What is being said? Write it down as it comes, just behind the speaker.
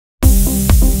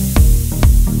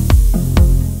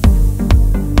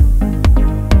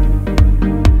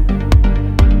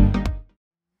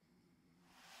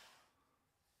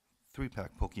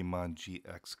Pokemon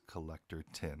GX collector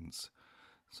tins.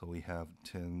 So we have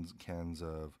cans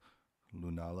of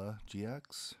Lunala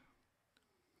GX,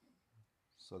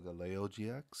 Solgaleo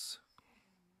GX,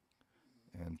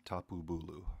 and Tapu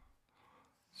Bulu.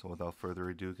 So without further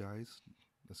ado, guys,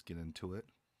 let's get into it.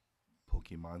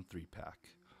 Pokemon 3-pack.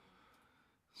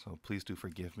 So please do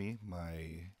forgive me.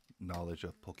 My knowledge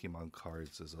of Pokemon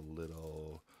cards is a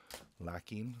little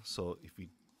lacking. So if you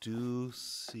do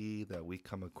see that we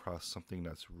come across something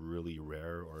that's really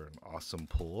rare or an awesome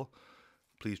pull,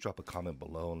 please drop a comment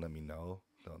below and let me know.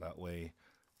 So that way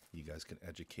you guys can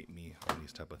educate me on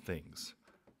these type of things.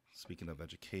 Speaking of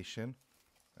education,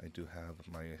 I do have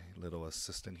my little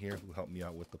assistant here who helped me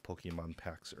out with the Pokemon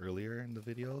packs earlier in the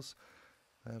videos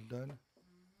I have done.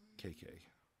 KK.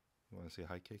 You want to say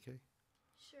hi, KK?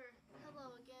 Sure.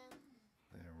 Hello again.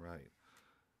 All right.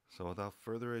 So without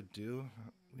further ado,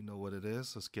 we know what it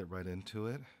is. Let's get right into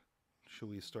it. Should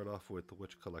we start off with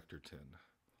which collector tin?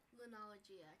 Lunala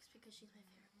GX, because she's my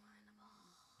favorite one of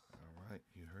all. All right,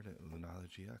 you heard it. Lunala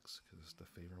GX, because it's the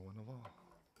favorite one of all.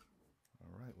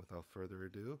 All right, without further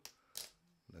ado,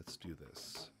 let's do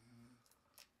this.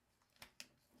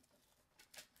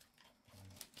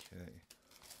 Okay.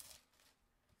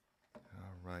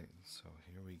 All right, so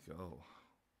here we go.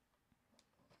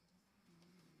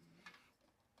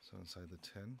 So inside the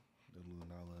tin, the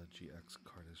Lunala GX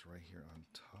card is right here on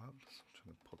top. So I'm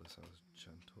trying to pull this out as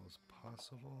gentle as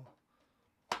possible.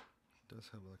 It does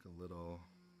have like a little,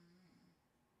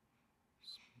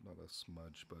 not a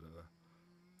smudge, but a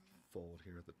fold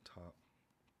here at the top.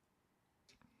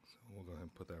 So we'll go ahead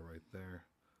and put that right there.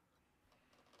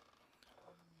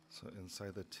 So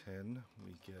inside the tin,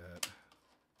 we get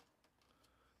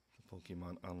the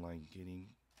Pokemon Online Getting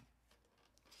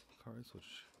cards,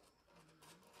 which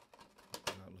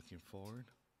I'm not looking forward.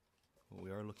 What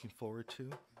we are looking forward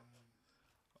to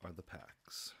are the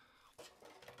packs.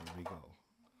 Here we go.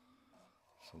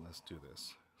 So let's do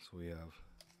this. So we have,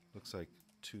 looks like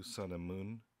 2 Sun and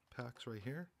Moon packs right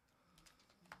here,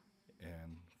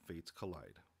 and Fates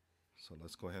Collide. So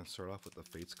let's go ahead and start off with the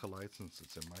Fates Collide since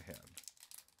it's in my hand.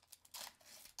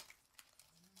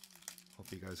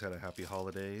 Hope you guys had a happy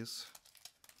holidays.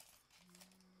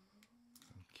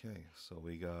 Okay, so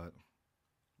we got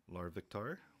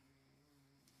Larvitar.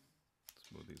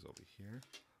 Let's move these over here.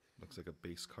 Looks like a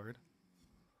base card.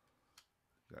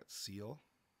 Got Seal.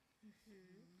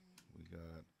 We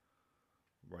got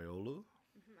Riolu.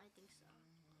 I think so.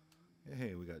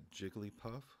 Hey, we got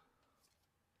Jigglypuff.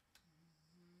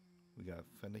 We got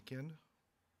Fennekin.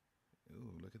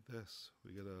 Ooh, look at this.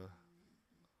 We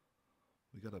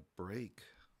got a break.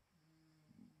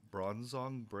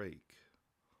 Bronzong break.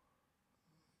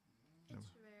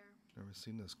 It's rare. Never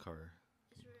seen this card.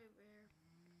 It's really rare.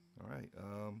 All right.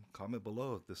 Comment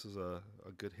below if this is a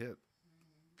good hit.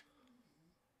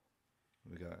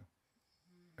 We got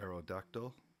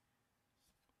Aerodactyl.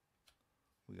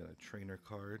 We got a trainer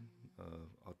card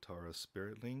of Altara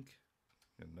Spirit Link.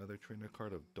 Another trainer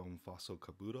card of Don Faso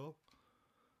Kabuto.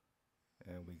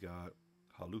 And we got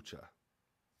Halucha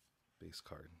base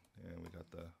card. And we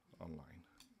got the online.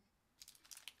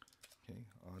 Okay,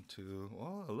 on to,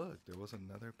 oh look, there was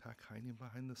another pack hiding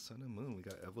behind the Sun and Moon. We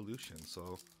got Evolution.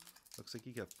 So looks like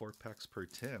you get 4 packs per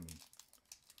tin.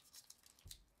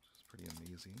 Which is pretty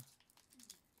amazing.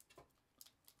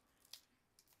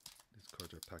 These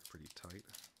cards are packed pretty tight.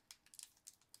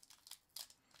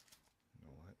 You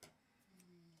know what?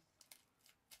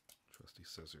 Trusty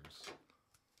scissors.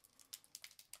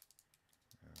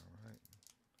 Alright.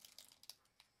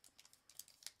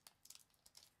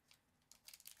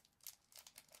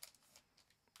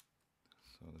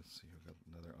 So let's see, we got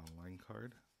another online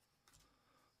card.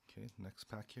 Okay, next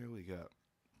pack here we got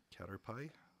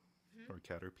Caterpie, or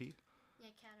Caterpie.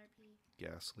 Yeah, Caterpie.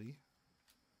 Ghastly.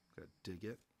 Got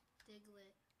Diglett.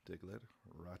 Diglett.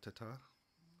 Rattata.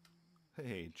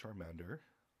 Hey, Charmander.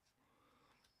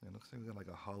 And looks like we got like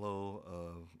a hollow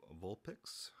of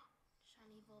Vulpix.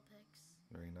 Shiny Vulpix.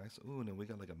 Very nice. Ooh, and then we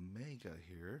got like a Mega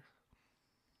here.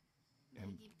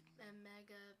 Mega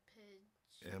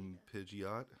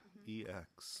Pidgeot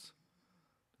EX.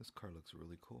 This card looks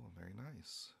really cool. Very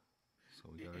nice. So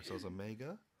we got ourselves a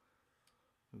Mega.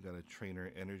 We got a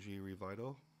Trainer Energy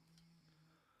Revital.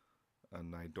 A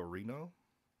Nidorino.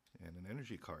 And an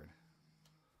energy card.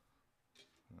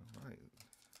 Alright.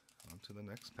 On to the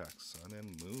next pack. Sun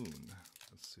and Moon.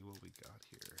 Let's see what we got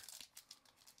here.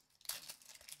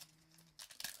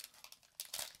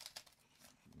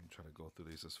 I'm going to try to go through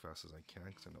these as fast as I can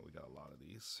because I know we got a lot of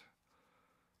these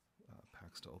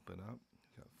packs to open up.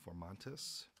 We got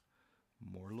Formantis,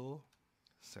 Morlo,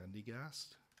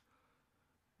 Sandygast,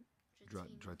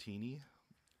 Dratini,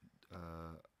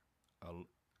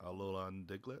 Alolan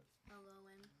Diglett,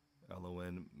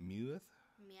 Alolan. Meowth,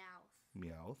 Meowth.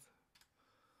 Meowth.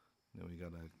 Then we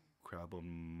got a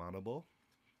Crabominable.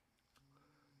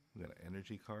 We got an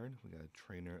energy card. We got a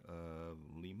trainer of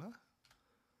Lima,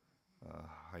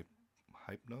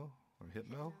 Hypno or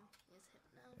Hypno, Yes,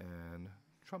 Hypno. and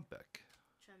Trumpbeck.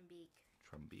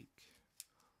 Trumbeak.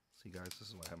 See, guys, this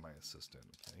is why I have my assistant.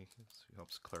 Okay, he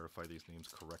helps clarify these names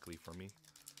correctly for me.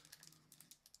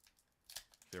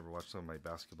 If you ever watch some of my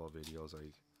basketball videos,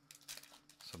 I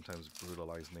sometimes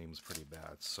brutalize names pretty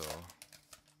bad, so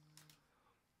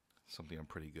something I'm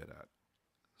pretty good at.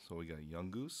 So we got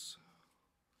Yungoos,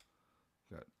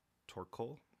 we got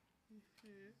Torkoal,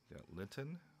 we got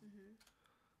Linton,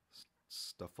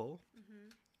 Stuffle.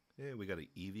 Yeah, we got an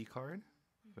Eevee card,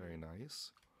 very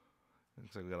nice.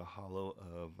 Looks like we got a holo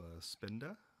of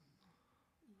Spinda,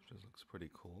 which just looks pretty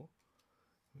cool.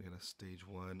 We got a stage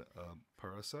 1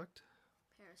 Parasect.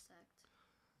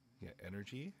 We got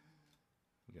Energy.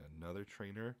 We got another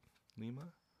trainer,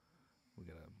 Lima. We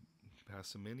got a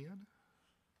Passimian.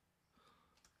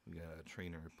 We got a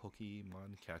trainer,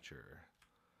 Pokemon Catcher.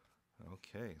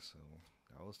 Okay, so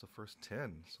that was the first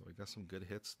 10. So we got some good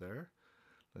hits there.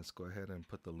 Let's go ahead and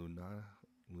put the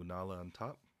Lunala on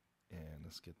top. And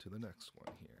let's get to the next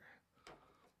one here.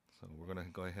 So we're going to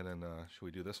go ahead and, should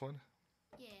we do this one?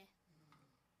 Yeah.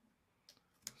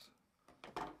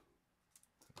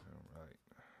 Alright.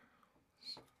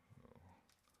 So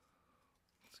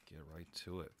let's get right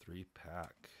to it.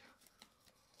 3-pack.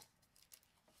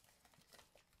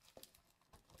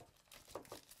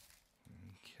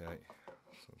 Okay.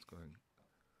 So let's go ahead and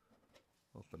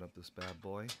open up this bad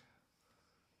boy.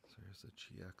 So here's the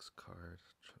GX card.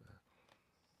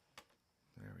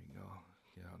 There we go.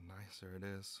 Yeah, nice. There it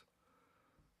is.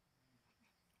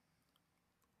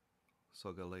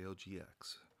 Solgaleo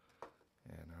GX.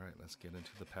 And alright, let's get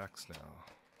into the packs now.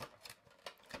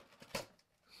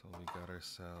 So we got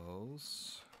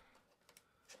ourselves,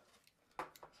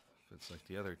 if it's like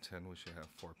the other 10, we should have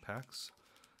 4 packs.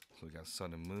 So we got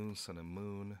Sun and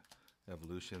Moon,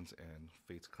 Evolutions, and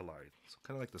Fates Collide. So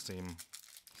kind of like the same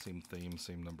theme,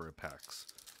 same number of packs.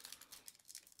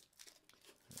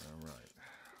 Alright.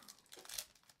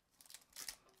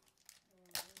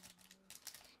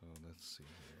 So let's see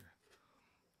here.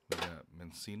 We got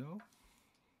Mencino.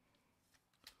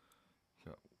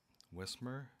 We got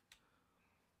Whismur.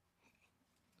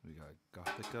 We got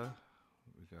Gothica.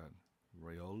 We got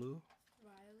Riolu.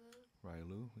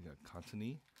 We got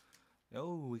Cottonee.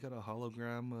 Oh, we got a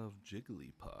hologram of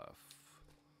Jigglypuff.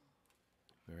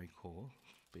 Very cool.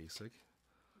 Basic.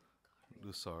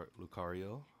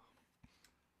 Lucario.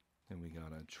 And we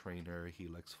got a trainer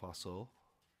Helix Fossil.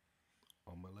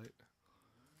 Omelette.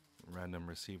 Random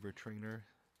receiver trainer.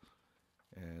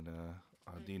 And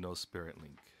Audino Spirit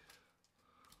Link.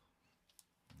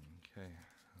 Okay,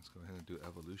 let's go ahead and do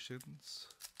evolutions.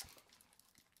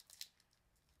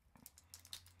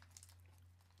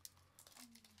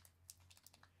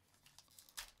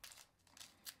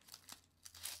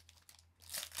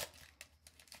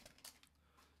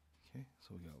 Okay,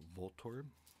 so we got Voltorb,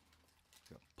 we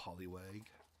got Poliwag,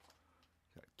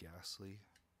 got Ghastly,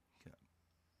 got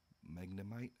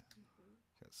Magnemite,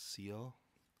 got Seal,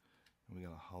 and we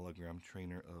got a hologram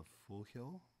trainer of Full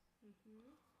Hill.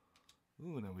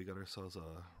 Ooh, and then we got ourselves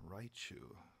a Raichu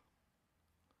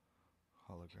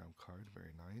hologram card,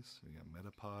 very nice. We got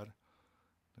Metapod,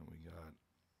 then we got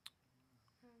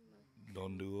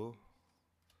Donduo,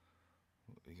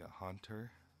 we got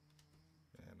Haunter,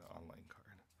 and an online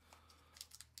card.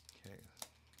 Okay,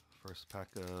 first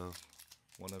pack of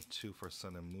 1 of 2 for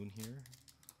Sun and Moon here.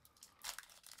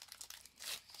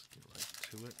 Let's get right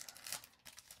to it.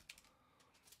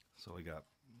 So we got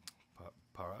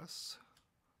Paras,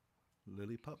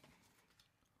 Lillipup,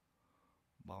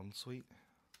 Bounsweet,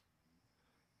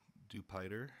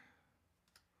 Dewpider,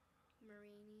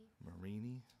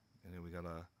 Marini, and then we got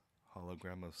a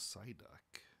hologram of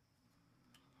Psyduck.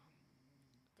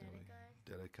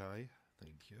 Dedekai,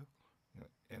 thank you. We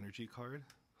got energy card.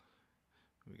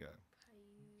 We got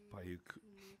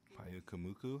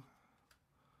Payukumuku.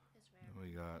 And we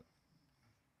got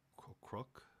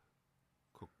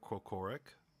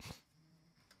Krokorek.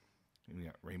 And we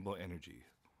got Rainbow Energy.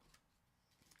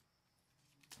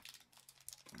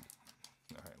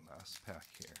 Alright, last pack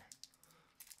here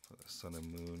for the Sun and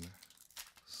Moon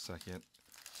second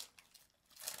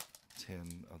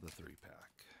 10 of the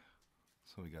 3-pack.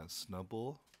 So we got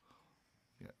Snubbull,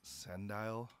 we got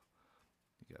Sandile,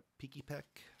 we got Pikipek,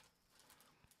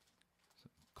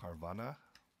 Carvana,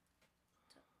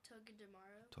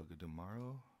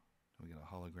 Togedemaru, we got a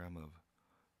hologram of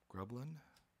Grublin,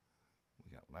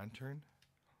 We got Lantern,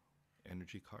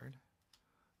 Energy Card,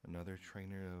 another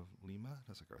Trainer of Lima.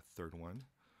 That's like our third one.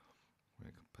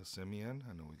 We got Passimian.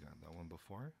 I know we got that one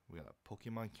before. We got a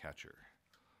Pokemon Catcher.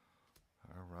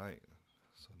 All right.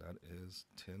 So that is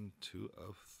 10-2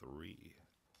 of 3.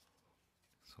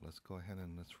 So let's go ahead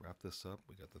and let's wrap this up.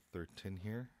 We got the third tin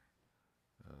here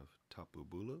of Tapu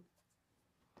Bulu.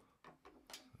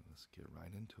 So let's get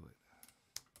right into it.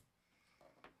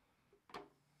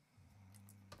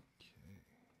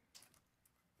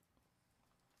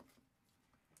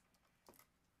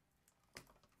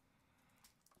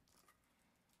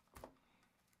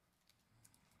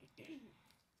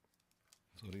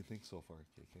 So what do you think so far,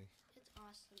 KK? It's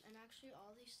awesome, and actually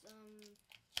all these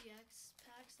GX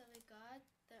packs that we got,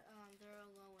 they're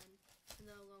Alolan, in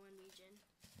the Alolan region.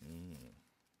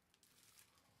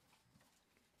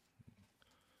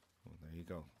 Well, there you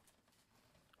go.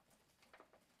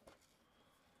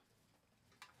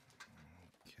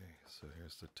 Okay, so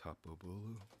here's the Tapu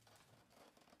Bulu.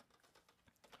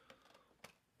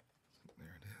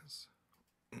 There it is.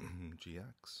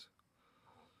 GX.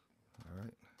 All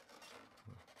right.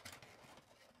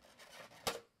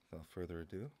 Without further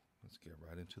ado, let's get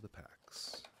right into the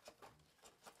packs.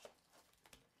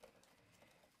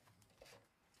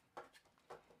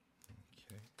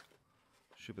 Okay.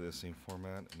 Should be the same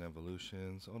format and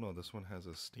evolutions. Oh no, this one has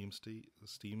a Steam Siege.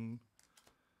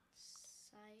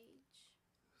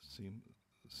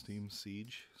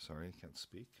 Sorry, I can't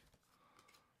speak.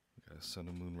 We got Sun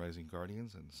and Moon Rising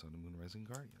Guardians and Sun and Moon Rising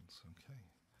Guardians. Okay.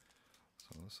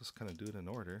 So let's just kind of do it in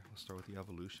order. Let's start with the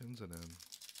evolutions and then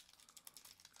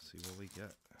see what we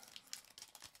get.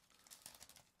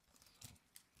 So,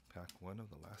 pack 1 of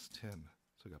the last 10.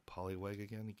 So we got Poliwag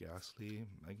again, Ghastly,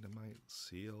 Magnemite,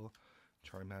 Seal,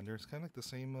 Charmander. It's kind of like the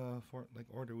same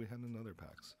order we had in other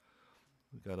packs.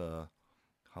 We got a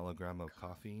hologram of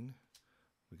Koffing.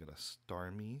 We got a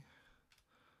Starmie.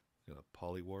 We got a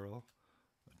Poliwhirl,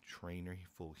 a Trainer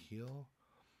Full Heal,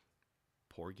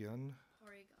 Porygon.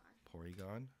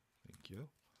 Thank you.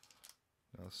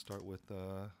 Now let's start with,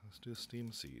 let's do a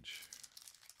Steam Siege.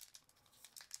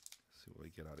 See what we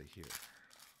get out of here.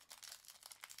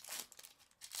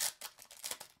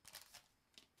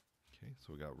 Okay,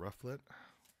 so we got Rufflet.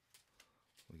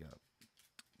 We got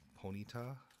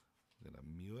Ponyta. We got a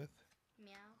Meowth.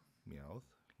 Meowth.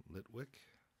 Litwick.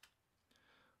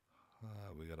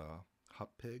 We got a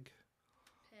Hoppig.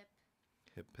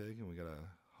 Hip-Pig. And we got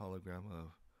a hologram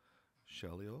of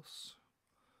Shelios.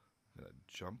 We got a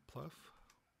Jumpluff.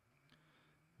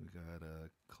 We got a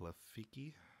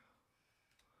Clefiki.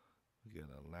 We got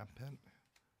a Lampent.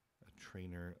 A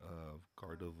trainer of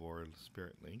Gardevoir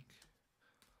Spirit Link.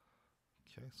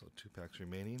 Okay, so 2 packs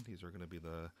remaining. These are going to be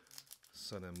the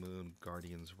Sun and Moon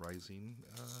Guardians Rising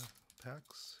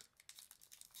packs.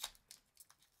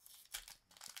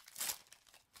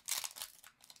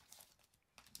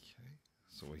 Okay,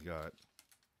 so we got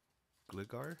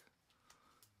Gligar.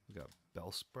 We got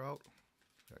Bellsprout.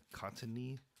 We got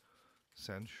Cottonee.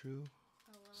 Sandshrew.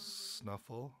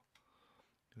 Snuffle.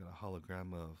 We got a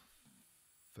hologram of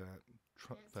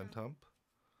Phantump.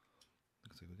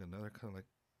 Looks like we got another kind of like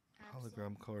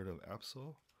hologram card of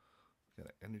Absol. We got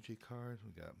an energy card.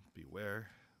 We got Beware.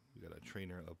 We got a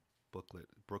trainer of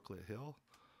Brooklet Hill.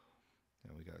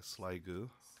 And we got Sliggoo.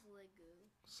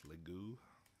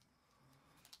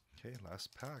 Okay,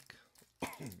 last pack.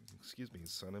 Excuse me,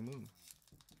 Sun and Moon.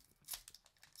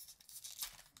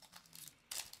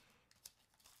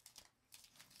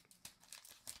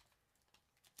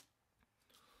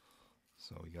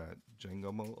 So we got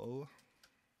Jangmo-O.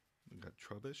 We got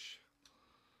Trubbish.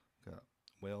 Got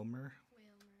Wailmer.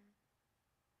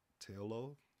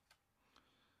 Tailo.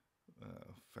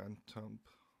 Phantump.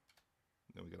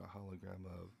 Then we got a hologram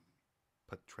of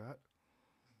Patrat.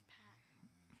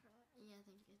 Yeah, I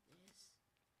think it is.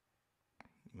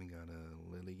 We got a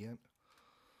Lilligant.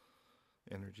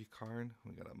 Energy card.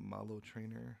 We got a Malo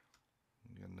trainer.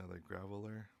 We got another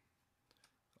Graveler.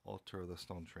 Altar of the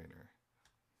Stone Trainer.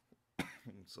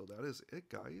 So that is it,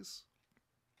 guys.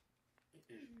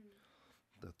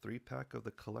 The 3-pack of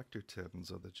the collector tins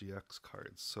of the GX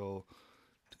cards. So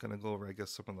gonna go over, I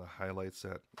guess, some of the highlights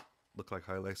that look like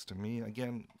highlights to me.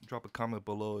 Again, drop a comment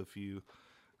below if you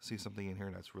see something in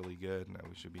here that's really good and that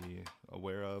we should be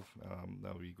aware of.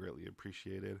 That would be greatly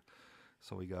appreciated.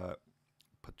 So we got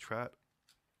Patrat,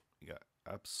 we got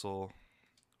Absol,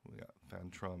 we got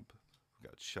Phantump, we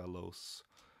got Shellos,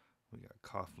 we got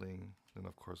Koffing, then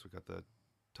of course we got the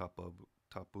Tapu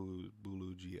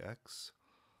Bulu GX.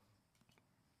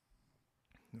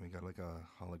 Then we got like a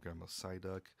hologram of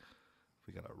Psyduck.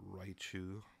 We got a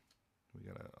Raichu. We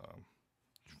got a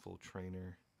full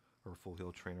trainer or Full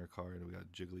Heal Trainer card. We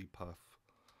got Jigglypuff,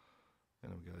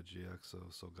 and we got a GX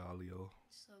of Solgaleo.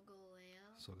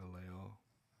 Solgaleo.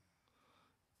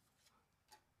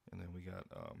 And then we got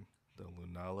the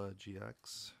Lunala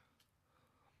GX.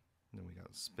 And then we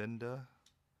got Spinda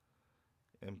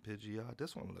and Pidgeot.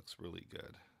 This one looks really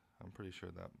good. I'm pretty sure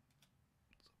that's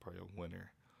probably a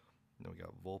winner. And then we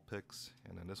got Vulpix,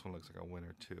 and then this one looks like a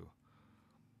winner too.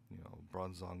 You know,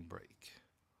 Bronzong Break.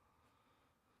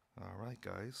 Alright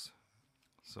guys,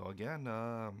 so again,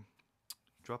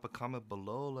 drop a comment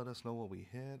below, let us know what we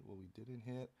hit, what we didn't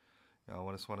hit.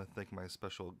 I just want to thank my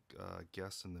special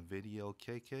guest in the video,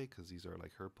 KK, because these are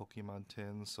like her Pokemon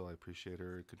tins, so I appreciate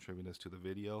her contributing this to the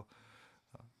video.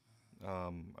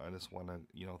 I just want to,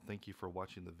 thank you for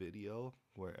watching the video,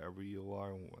 wherever you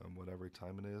are and whatever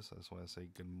time it is. I just want to say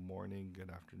good morning,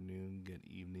 good afternoon, good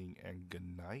evening, and good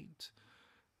night.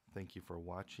 Thank you for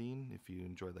watching. If you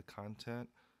enjoy the content,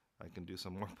 I can do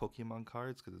some more Pokemon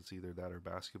cards because it's either that or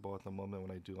basketball at the moment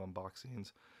when I do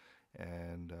unboxings.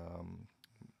 And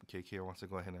KK wants to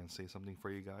go ahead and say something for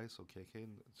you guys. So KK,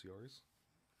 it's yours.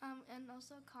 And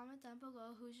also comment down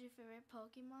below who's your favorite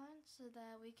Pokemon so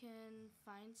that we can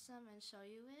find some and show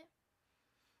you it.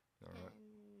 All right.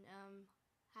 And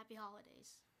happy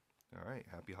holidays. All right.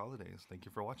 Happy holidays. Thank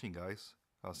you for watching, guys.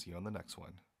 I'll see you on the next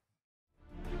one.